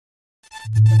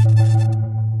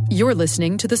You're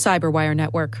listening to the Cyberwire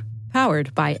Network,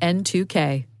 powered by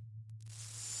N2K.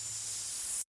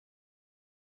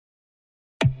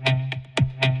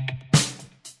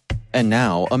 And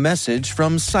now, a message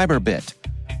from Cyberbit.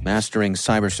 Mastering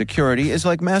cybersecurity is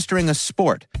like mastering a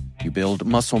sport. You build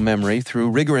muscle memory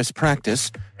through rigorous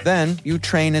practice, then you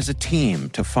train as a team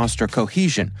to foster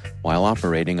cohesion while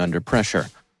operating under pressure.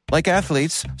 Like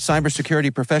athletes,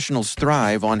 cybersecurity professionals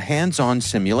thrive on hands-on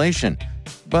simulation.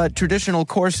 But traditional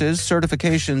courses,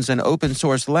 certifications, and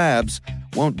open-source labs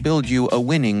won't build you a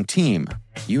winning team.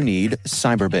 You need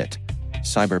Cyberbit.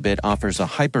 Cyberbit offers a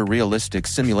hyper-realistic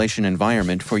simulation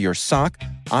environment for your SOC,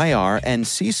 IR, and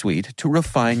C-suite to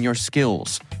refine your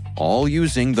skills, all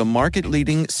using the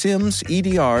market-leading SIMs,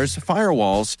 EDRs,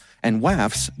 firewalls, and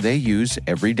WAFs they use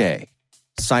every day.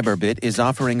 Cyberbit is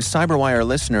offering Cyberwire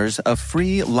listeners a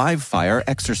free live-fire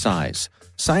exercise.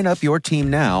 Sign up your team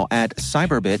now at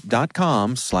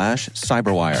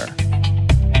cyberbit.com/cyberwire.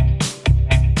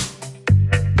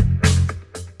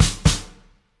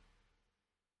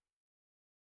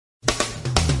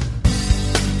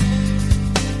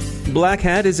 Black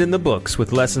Hat is in the books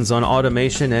with lessons on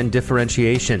automation and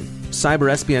differentiation.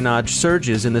 Cyber espionage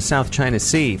surges in the South China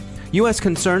Sea. U.S.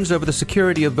 concerns over the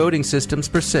security of voting systems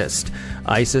persist.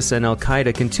 ISIS and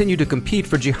Al-Qaeda continue to compete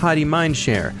for jihadi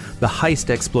mindshare. The heist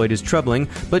exploit is troubling,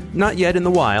 but not yet in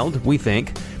the wild, we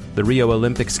think. The Rio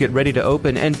Olympics get ready to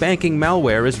open, and banking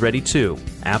malware is ready too.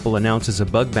 Apple announces a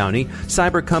bug bounty.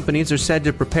 Cyber companies are said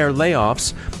to prepare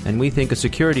layoffs, and we think a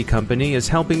security company is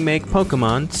helping make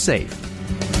Pokemon safe.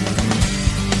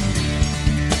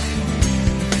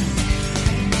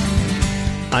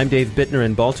 I'm Dave Bittner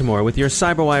in Baltimore with your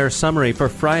Cyberwire summary for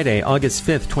Friday, August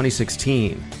 5th,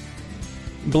 2016.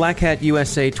 Black Hat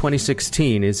USA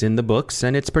 2016 is in the books,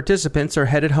 and its participants are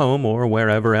headed home or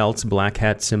wherever else Black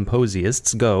Hat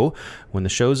symposiasts go when the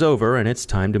show's over and it's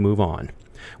time to move on.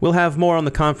 We'll have more on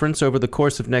the conference over the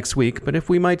course of next week, but if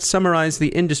we might summarize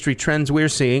the industry trends we're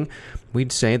seeing,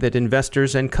 we'd say that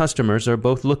investors and customers are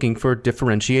both looking for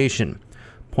differentiation.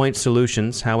 Point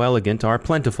solutions, how elegant, are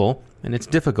plentiful, and it's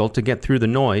difficult to get through the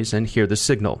noise and hear the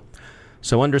signal.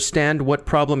 So understand what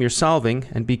problem you're solving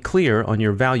and be clear on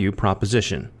your value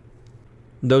proposition.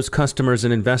 Those customers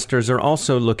and investors are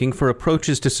also looking for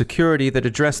approaches to security that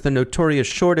address the notorious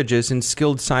shortages in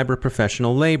skilled cyber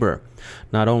professional labor.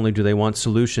 Not only do they want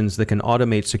solutions that can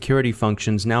automate security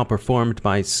functions now performed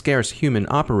by scarce human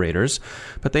operators,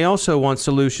 but they also want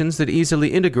solutions that easily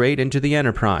integrate into the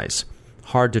enterprise.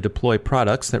 Hard-to-deploy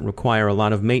products that require a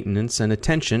lot of maintenance and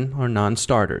attention are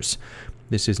non-starters.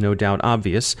 This is no doubt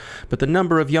obvious, but the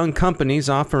number of young companies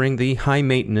offering the high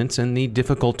maintenance and the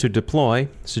difficult to deploy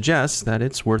suggests that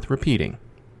it's worth repeating.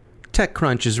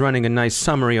 TechCrunch is running a nice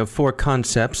summary of 4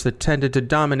 concepts that tended to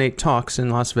dominate talks in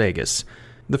Las Vegas.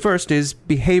 The first is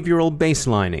behavioral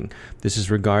baselining. This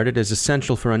is regarded as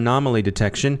essential for anomaly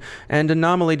detection, and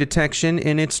anomaly detection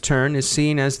in its turn is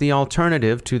seen as the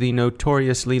alternative to the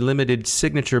notoriously limited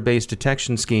signature-based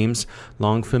detection schemes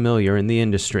long familiar in the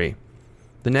industry.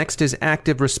 The next is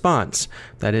active response,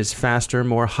 that is faster,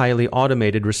 more highly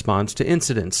automated response to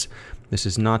incidents. This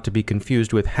is not to be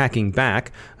confused with hacking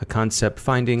back, a concept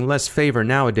finding less favor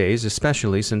nowadays,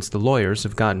 especially since the lawyers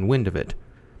have gotten wind of it.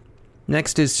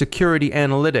 Next is security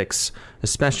analytics,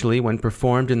 especially when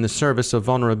performed in the service of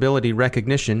vulnerability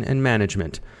recognition and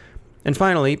management. And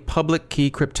finally, public key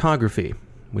cryptography,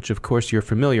 which of course you're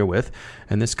familiar with,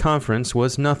 and this conference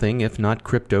was nothing if not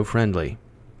crypto-friendly.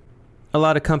 A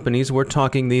lot of companies were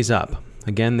talking these up.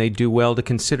 Again, they do well to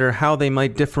consider how they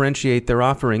might differentiate their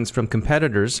offerings from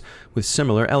competitors with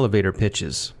similar elevator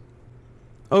pitches.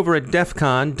 Over at DEF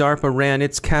CON, DARPA ran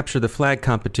its Capture the Flag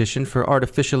competition for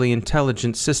artificially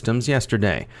intelligent systems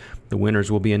yesterday. The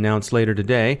winners will be announced later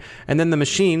today, and then the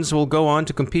machines will go on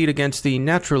to compete against the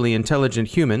naturally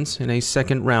intelligent humans in a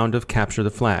second round of Capture the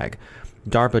Flag.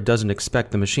 DARPA doesn't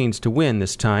expect the machines to win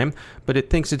this time, but it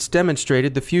thinks it's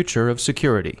demonstrated the future of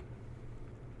security.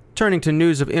 Turning to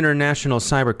news of international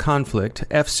cyber conflict,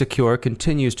 F-Secure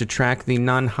continues to track the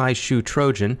Nanhai Shu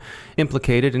Trojan,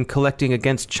 implicated in collecting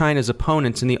against China's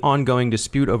opponents in the ongoing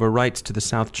dispute over rights to the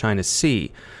South China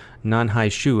Sea. Nanhai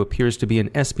Shu appears to be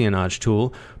an espionage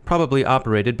tool, probably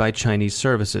operated by Chinese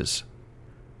services.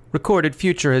 Recorded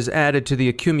Future has added to the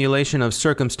accumulation of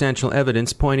circumstantial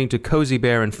evidence pointing to Cozy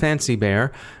Bear and Fancy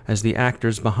Bear as the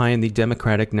actors behind the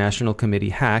Democratic National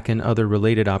Committee hack and other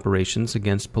related operations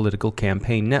against political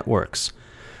campaign networks.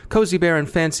 Cozy Bear and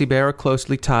Fancy Bear are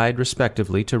closely tied,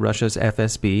 respectively, to Russia's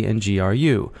FSB and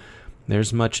GRU.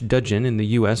 There's much dudgeon in the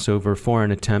U.S. over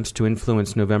foreign attempts to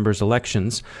influence November's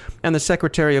elections, and the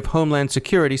Secretary of Homeland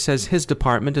Security says his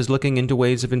department is looking into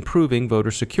ways of improving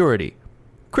voter security.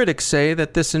 Critics say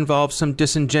that this involves some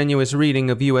disingenuous reading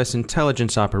of U.S.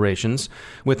 intelligence operations,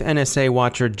 with NSA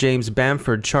watcher James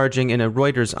Bamford charging in a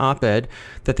Reuters op-ed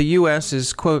that the U.S.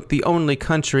 is, quote, the only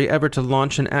country ever to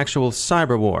launch an actual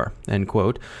cyber war, end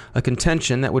quote, a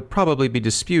contention that would probably be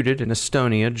disputed in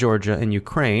Estonia, Georgia, and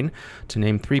Ukraine, to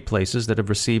name 3 places that have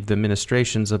received the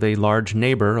ministrations of a large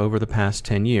neighbor over the past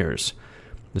 10 years.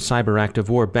 The cyber act of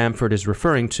war Bamford is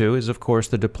referring to is, of course,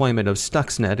 the deployment of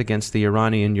Stuxnet against the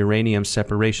Iranian uranium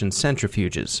separation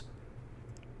centrifuges.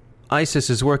 ISIS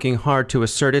is working hard to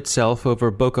assert itself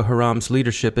over Boko Haram's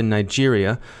leadership in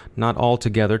Nigeria, not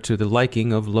altogether to the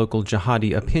liking of local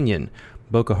jihadi opinion.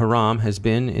 Boko Haram has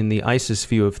been, in the ISIS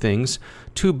view of things,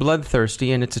 too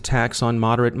bloodthirsty in its attacks on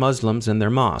moderate Muslims and their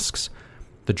mosques.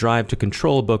 The drive to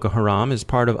control Boko Haram is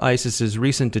part of ISIS's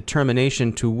recent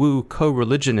determination to woo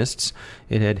co-religionists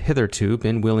it had hitherto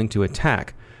been willing to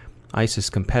attack. ISIS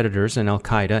competitors in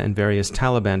al-Qaeda and various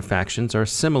Taliban factions are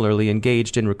similarly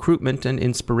engaged in recruitment and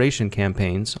inspiration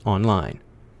campaigns online.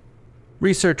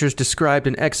 Researchers described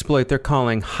an exploit they're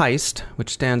calling Heist,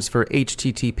 which stands for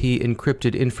HTTP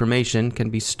encrypted information can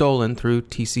be stolen through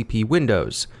TCP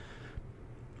windows.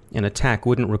 An attack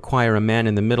wouldn't require a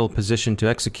man-in-the-middle position to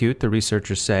execute, the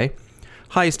researchers say.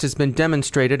 Heist has been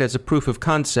demonstrated as a proof of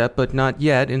concept, but not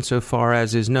yet, insofar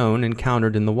as is known,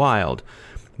 encountered in the wild.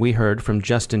 We heard from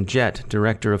Justin Jett,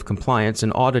 Director of Compliance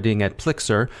and Auditing at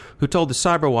Plixer, who told the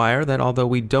CyberWire that although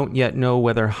we don't yet know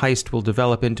whether Heist will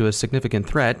develop into a significant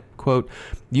threat, quote,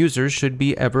 users should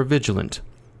be ever vigilant.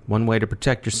 One way to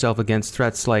protect yourself against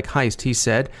threats like Heist, he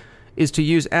said, is to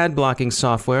use ad-blocking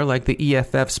software like the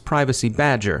EFF's Privacy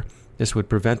Badger. This would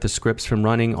prevent the scripts from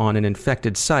running on an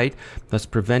infected site, thus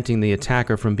preventing the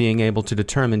attacker from being able to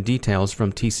determine details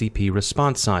from TCP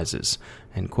response sizes,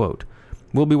 end quote.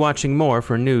 We'll be watching more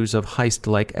for news of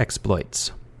Heist-like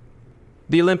exploits.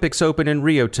 The Olympics open in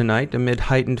Rio tonight amid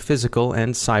heightened physical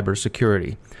and cyber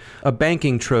security. A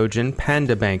banking Trojan,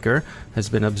 Panda Banker, has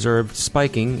been observed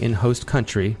spiking in host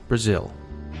country, Brazil.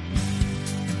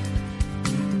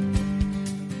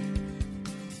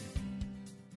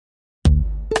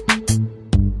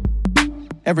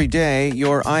 Every day,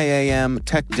 your IAM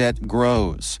tech debt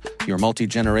grows. Your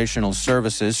multi-generational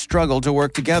services struggle to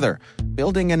work together.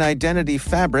 Building an identity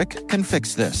fabric can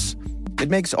fix this.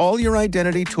 It makes all your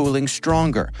identity tooling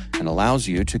stronger and allows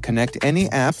you to connect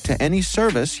any app to any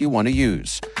service you want to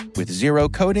use, with zero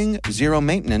coding, zero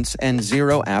maintenance, and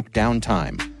zero app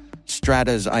downtime.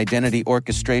 Strata's identity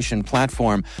orchestration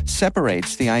platform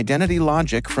separates the identity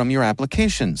logic from your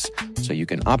applications, so you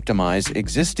can optimize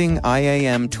existing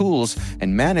IAM tools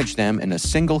and manage them in a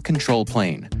single control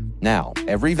plane. Now,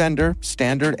 every vendor,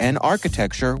 standard, and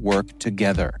architecture work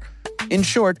together. In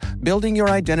short, building your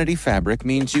identity fabric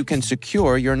means you can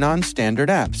secure your non-standard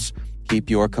apps, keep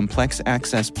your complex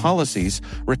access policies,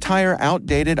 retire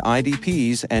outdated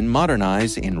IDPs, and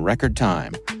modernize in record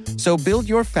time. So build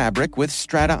your fabric with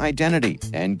Strata Identity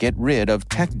and get rid of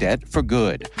tech debt for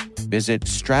good. Visit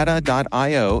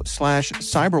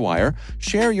strata.io/cyberwire,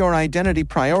 share your identity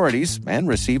priorities, and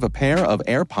receive a pair of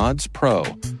AirPods Pro.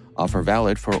 Offer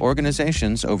valid for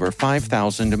organizations over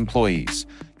 5,000 employees.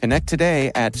 Connect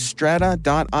today at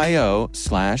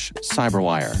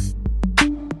strata.io/cyberwire.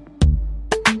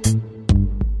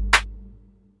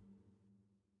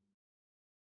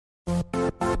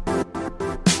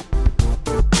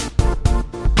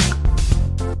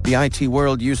 The IT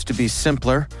world used to be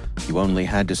simpler. You only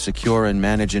had to secure and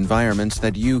manage environments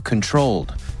that you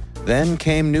controlled. Then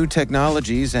came new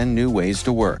technologies and new ways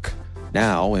to work.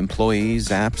 Now, employees,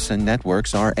 apps, and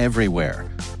networks are everywhere.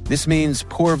 This means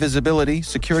poor visibility,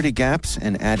 security gaps,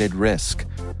 and added risk.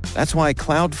 That's why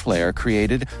Cloudflare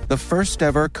created the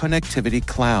first-ever connectivity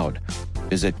cloud.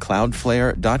 Visit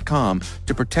cloudflare.com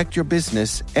to protect your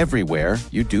business everywhere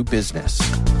you do business.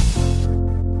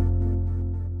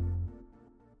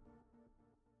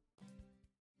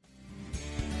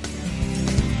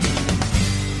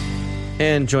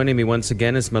 And joining me once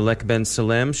again is Malek Ben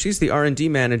Salem. She's the R&D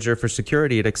manager for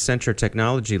security at Accenture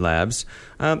Technology Labs.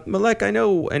 Malek, I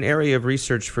know an area of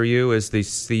research for you is the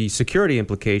security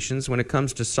implications when it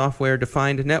comes to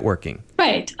software-defined networking.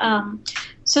 Right.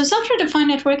 So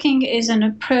software-defined networking is an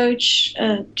approach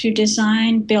to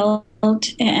design, build,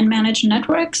 and manage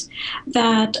networks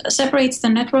that separates the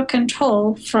network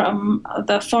control from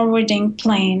the forwarding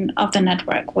plane of the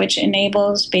network, which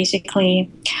enables basically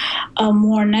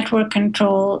more network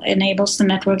control, enables the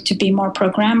network to be more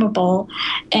programmable,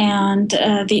 and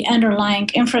the underlying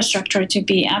infrastructure to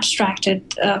be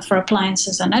abstracted for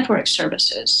appliances and network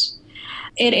services.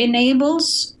 It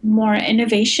enables more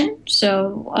innovation,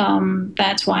 so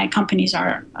that's why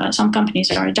some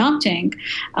companies are adopting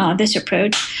this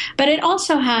approach. But it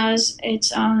also has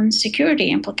its own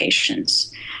security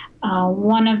implications.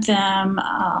 One of them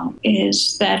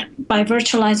is that by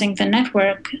virtualizing the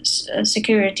network,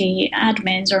 security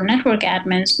admins or network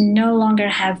admins no longer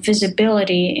have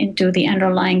visibility into the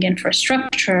underlying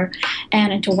infrastructure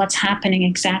and into what's happening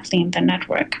exactly in the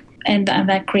network. And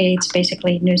that creates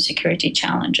basically new security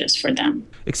challenges for them.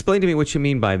 Explain to me what you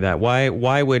mean by that. Why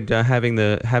would having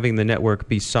the network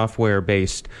be software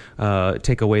based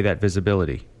take away that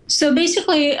visibility? So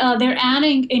basically, they're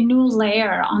adding a new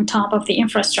layer on top of the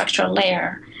infrastructure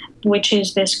layer, which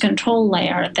is this control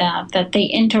layer that they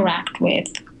interact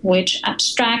with, which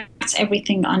abstracts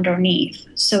everything underneath.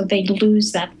 So they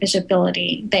lose that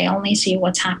visibility. They only see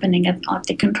what's happening at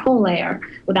the control layer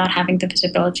without having the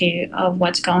visibility of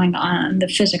what's going on the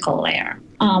physical layer.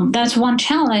 That's one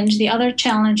challenge. The other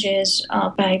challenge is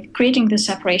by creating this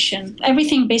separation,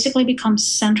 everything basically becomes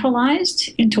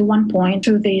centralized into one point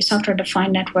through the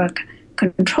software-defined network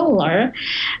controller,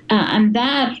 and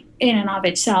that in and of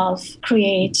itself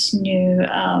creates new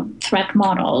threat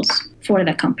models for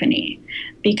the company,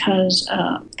 because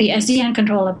the SDN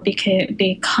controller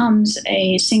becomes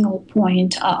a single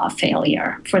point of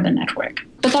failure for the network.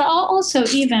 But there are also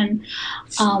even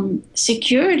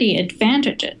security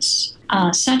advantages,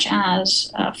 such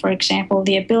as, for example,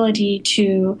 the ability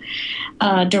to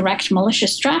direct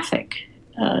malicious traffic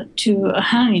to a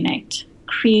honeynet,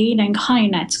 creating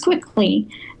honeynets quickly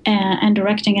and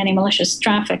directing any malicious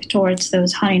traffic towards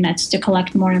those honeynets to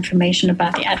collect more information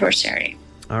about the adversary.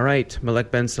 All right,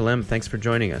 Malek Ben Salem, thanks for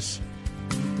joining us.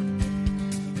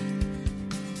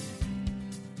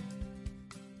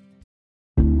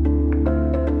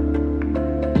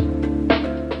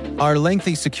 Are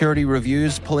lengthy security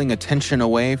reviews pulling attention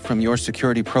away from your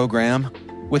security program?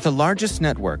 With the largest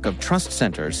network of trust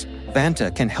centers,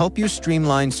 Vanta can help you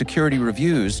streamline security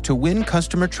reviews to win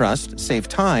customer trust, save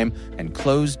time, and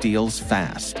close deals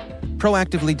fast.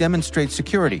 Proactively demonstrate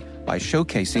security by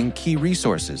showcasing key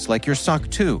resources like your SOC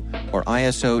 2 or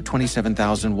ISO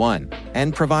 27001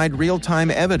 and provide real-time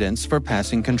evidence for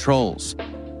passing controls.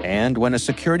 And when a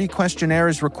security questionnaire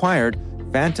is required,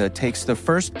 Vanta takes the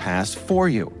first pass for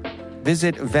you.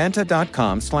 Visit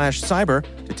vanta.com/cyber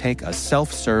to take a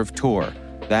self-serve tour.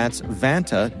 That's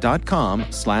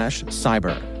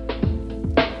vanta.com/cyber.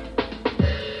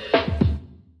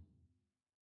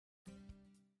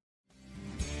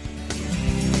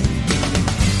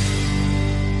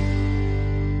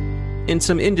 In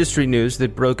some industry news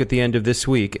that broke at the end of this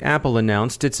week, Apple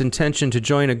announced its intention to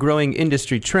join a growing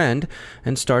industry trend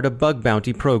and start a bug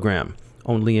bounty program.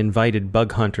 Only invited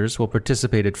bug hunters will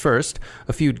participate at first,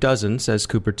 a few dozen, says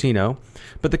Cupertino.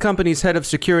 But the company's head of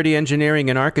security engineering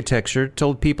and architecture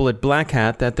told people at Black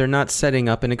Hat that they're not setting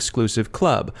up an exclusive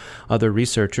club. Other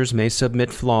researchers may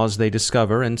submit flaws they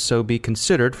discover and so be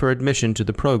considered for admission to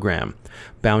the program.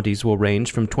 Bounties will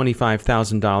range from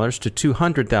 $25,000 to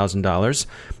 $200,000,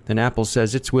 and Apple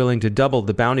says it's willing to double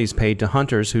the bounties paid to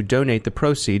hunters who donate the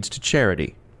proceeds to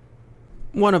charity.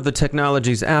 One of the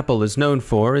technologies Apple is known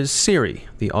for is Siri,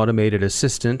 the automated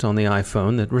assistant on the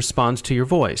iPhone that responds to your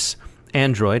voice.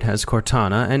 Android has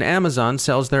Cortana, and Amazon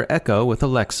sells their Echo with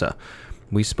Alexa.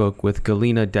 We spoke with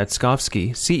Galina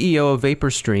Detskovsky, CEO of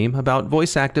VaporStream, about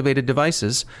voice-activated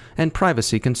devices and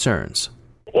privacy concerns.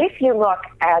 If you look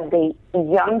at the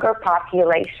younger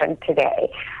population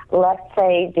today, let's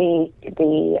say the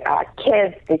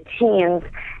kids, the teens,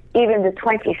 even the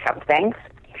 20-somethings,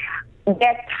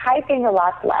 they're typing a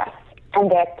lot less,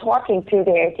 and they're talking to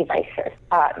their devices.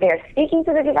 They're speaking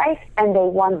to the device, and they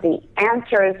want the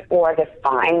answers or the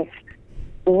finds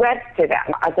read to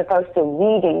them as opposed to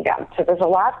reading them. So there's a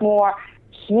lot more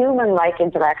human-like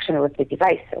interaction with the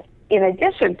devices. In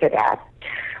addition to that,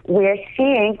 we're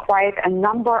seeing quite a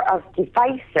number of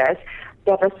devices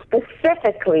that are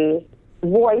specifically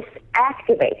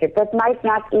voice-activated that might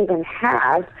not even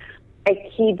have a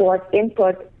keyboard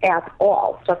input at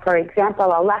all. So, for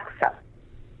example, Alexa.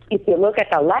 If you look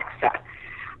at Alexa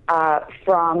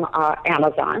from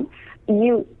Amazon,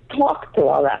 you talk to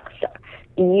Alexa.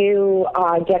 You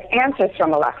get answers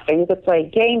from Alexa. You could play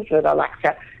games with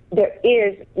Alexa. There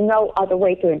is no other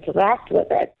way to interact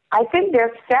with it. I think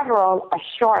there's several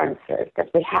assurances that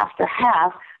we have to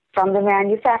have from the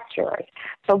manufacturers.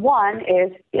 So one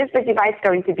is the device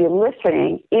going to be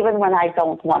listening even when I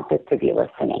don't want it to be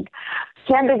listening?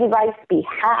 Can the device be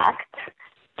hacked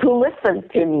to listen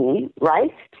to me,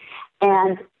 right,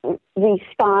 and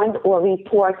respond or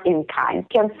report in kind?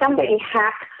 Can somebody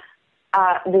hack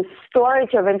the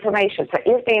storage of information? So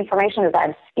is the information that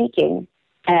I'm speaking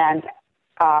and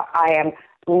I am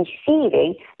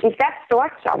receiving, is that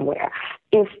stored somewhere?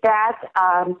 Is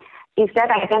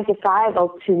that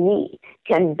identifiable to me?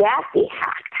 Can that be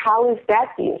hacked? How is that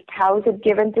used? How is it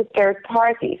given to third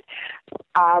parties?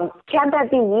 Can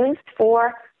that be used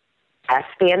for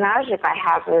espionage if I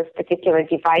have this particular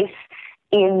device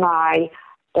in my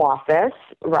office,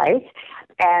 right?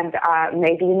 And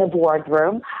maybe in the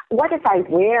boardroom. What if I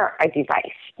wear a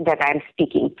device that I'm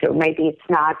speaking to? Maybe it's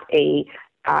not a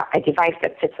device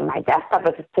that sits on my desktop,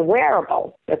 but it's a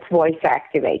wearable that's voice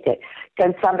activated.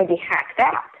 Can somebody hack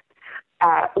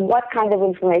that? What kind of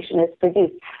information is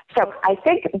produced? So I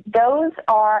think those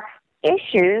are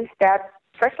issues that,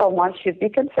 first of all, one should be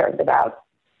concerned about.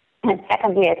 And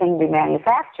secondly, I think the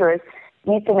manufacturers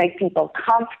need to make people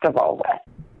comfortable with.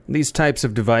 These types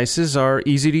of devices are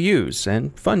easy to use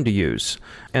and fun to use,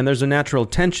 and there's a natural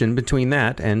tension between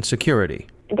that and security.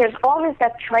 There's always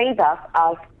that trade-off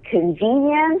of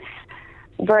convenience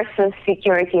versus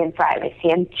security and privacy,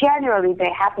 and generally they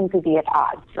happen to be at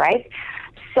odds, right?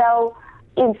 So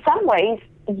in some ways,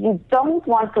 you don't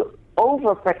want to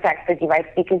overprotect the device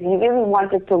because you really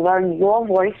want it to learn your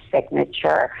voice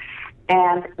signature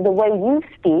and the way you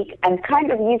speak and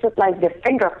kind of use it like the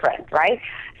fingerprint, right?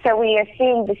 So we are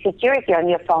seeing the security on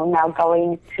your phone now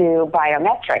going to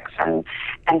biometrics and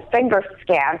finger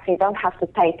scans. You don't have to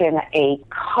type in a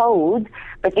code,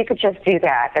 but you could just do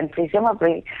that. And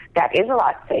presumably that is a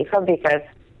lot safer because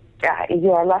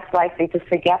you are less likely to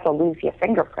forget or lose your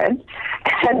fingerprint,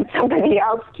 and somebody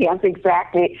else can't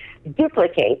exactly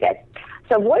duplicate it.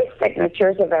 So voice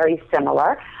signatures are very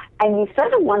similar, and you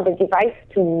sort of want the device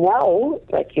to know,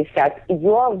 like you said,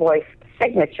 your voice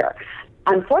signature.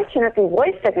 Unfortunately,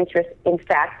 voice signatures, in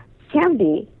fact, can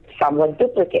be somewhat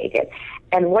duplicated,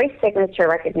 and voice signature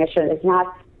recognition is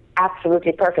not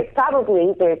absolutely perfect.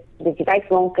 Probably the device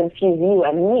won't confuse you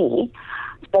and me,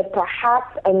 but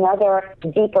perhaps another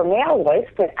deeper male voice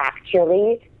could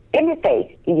actually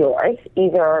imitate yours,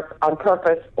 either on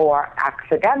purpose or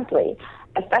accidentally,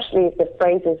 especially if the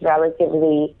phrase is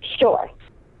relatively short.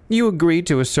 You agree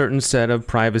to a certain set of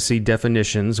privacy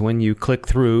definitions when you click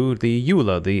through the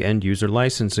EULA, the End User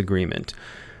License Agreement.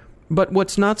 But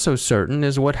what's not so certain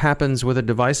is what happens with a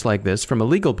device like this from a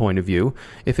legal point of view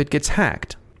if it gets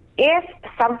hacked. If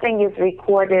something is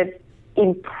recorded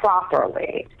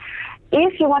improperly,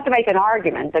 if you want to make an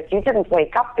argument that you didn't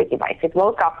wake up the device, it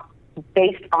woke up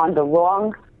based on the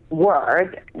wrong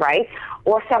word, right?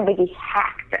 Or somebody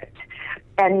hacked it,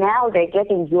 and now they're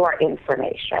getting your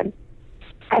information,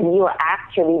 and you're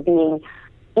actually being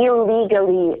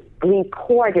illegally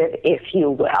recorded, if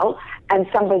you will, and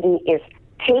somebody is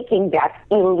taking that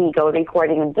illegal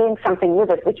recording and doing something with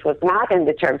it which was not in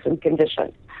the terms and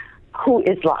conditions, who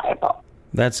is liable?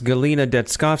 That's Galina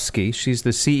Detskovsky. She's the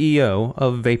CEO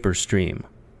of VaporStream.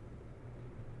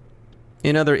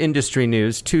 In other industry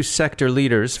news, two sector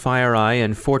leaders, FireEye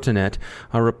and Fortinet,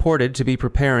 are reported to be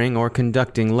preparing or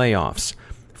conducting layoffs.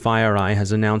 FireEye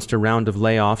has announced a round of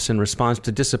layoffs in response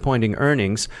to disappointing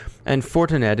earnings, and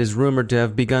Fortinet is rumored to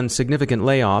have begun significant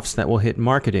layoffs that will hit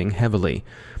marketing heavily.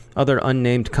 Other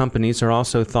unnamed companies are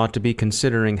also thought to be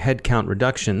considering headcount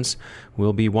reductions.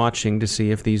 We'll be watching to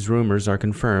see if these rumors are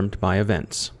confirmed by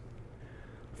events.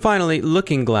 Finally,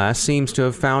 Looking Glass seems to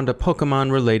have found a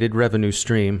Pokemon-related revenue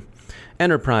stream.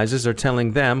 Enterprises are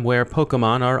telling them where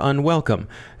Pokemon are unwelcome,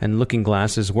 and Looking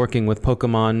Glass is working with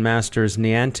Pokemon masters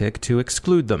Niantic to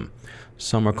exclude them.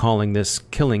 Some are calling this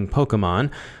killing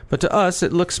Pokemon, but to us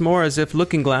it looks more as if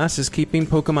Looking Glass is keeping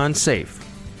Pokemon safe.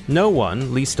 No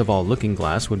one, least of all Looking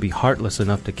Glass, would be heartless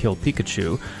enough to kill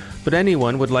Pikachu, but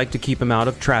anyone would like to keep him out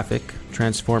of traffic,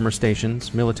 transformer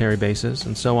stations, military bases,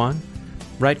 and so on.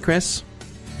 Right, Chris?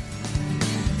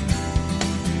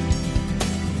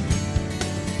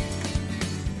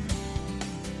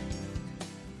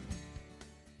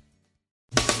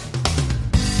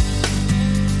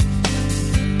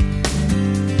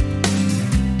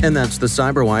 And that's the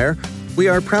Cyberwire. We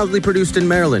are proudly produced in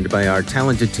Maryland by our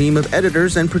talented team of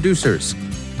editors and producers.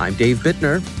 I'm Dave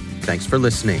Bittner. Thanks for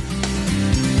listening.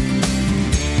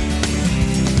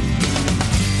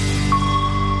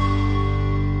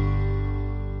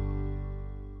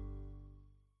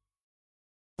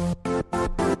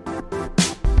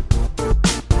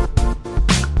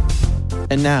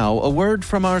 And now, a word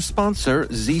from our sponsor,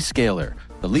 Zscaler.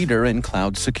 the leader in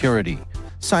cloud security.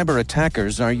 Cyber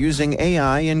attackers are using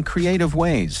AI in creative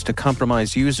ways to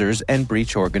compromise users and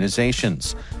breach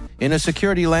organizations. In a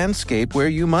security landscape where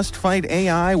you must fight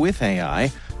AI with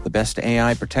AI, the best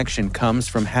AI protection comes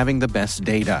from having the best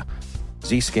data.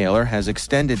 Zscaler has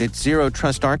extended its Zero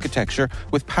Trust architecture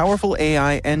with powerful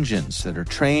AI engines that are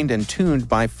trained and tuned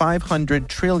by 500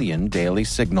 trillion daily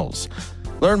signals.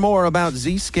 Learn more about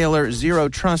Zscaler Zero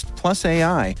Trust Plus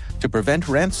AI to prevent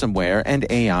ransomware and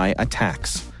AI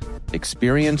attacks.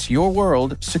 Experience your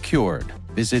world secured.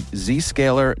 Visit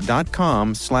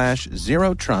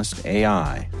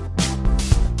zscaler.com/zerotrustai.